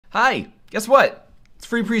Hi, guess what? It's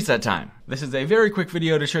free preset time. This is a very quick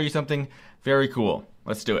video to show you something very cool.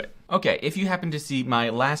 Let's do it. Okay, if you happen to see my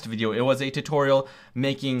last video, it was a tutorial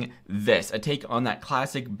making this, a take on that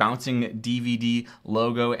classic bouncing DVD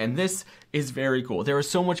logo, and this is very cool. There is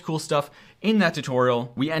so much cool stuff in that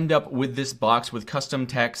tutorial. We end up with this box with custom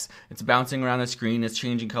text. It's bouncing around the screen, it's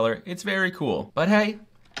changing color. It's very cool. But hey,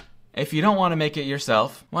 if you don't want to make it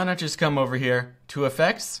yourself, why not just come over here to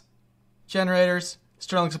Effects, Generators,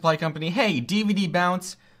 Sterling Supply Company. Hey, DVD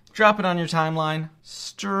bounce, drop it on your timeline,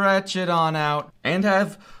 stretch it on out, and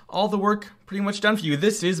have all the work pretty much done for you.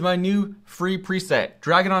 This is my new free preset.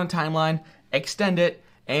 Drag it on a timeline, extend it,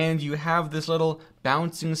 and you have this little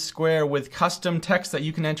bouncing square with custom text that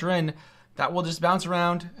you can enter in that will just bounce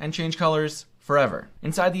around and change colors forever.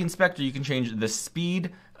 Inside the inspector, you can change the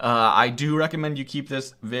speed. I do recommend you keep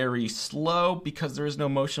this very slow because there is no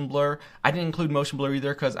motion blur. I didn't include motion blur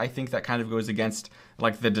either because I think that kind of goes against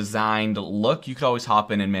like the designed look. You could always hop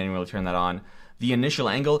in and manually turn that on. The initial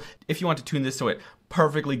angle, if you want to tune this so it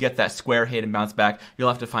perfectly get that square hit and bounce back, you'll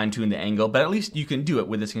have to fine tune the angle, but at least you can do it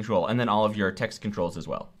with this control, and then all of your text controls as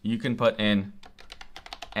well. You can put in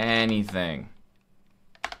anything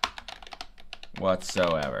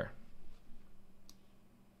whatsoever.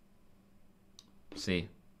 See?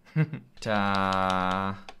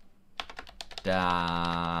 Da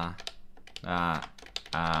da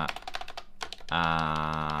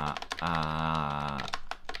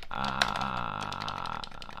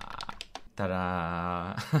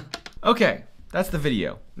ta-da. Okay, that's the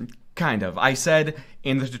video. Kind of. I said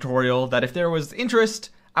in the tutorial that if there was interest,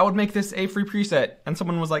 I would make this a free preset, and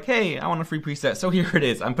someone was like, hey, I want a free preset, so here it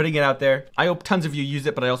is. I'm putting it out there. I hope tons of you use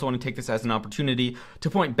it, but I also want to take this as an opportunity to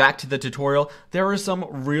point back to the tutorial. There is some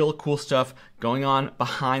real cool stuff going on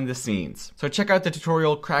behind the scenes. So check out the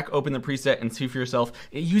tutorial, crack open the preset, and see for yourself.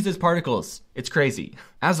 It uses particles. It's crazy.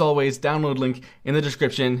 As always, download link in the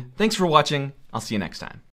description. Thanks for watching. I'll see you next time.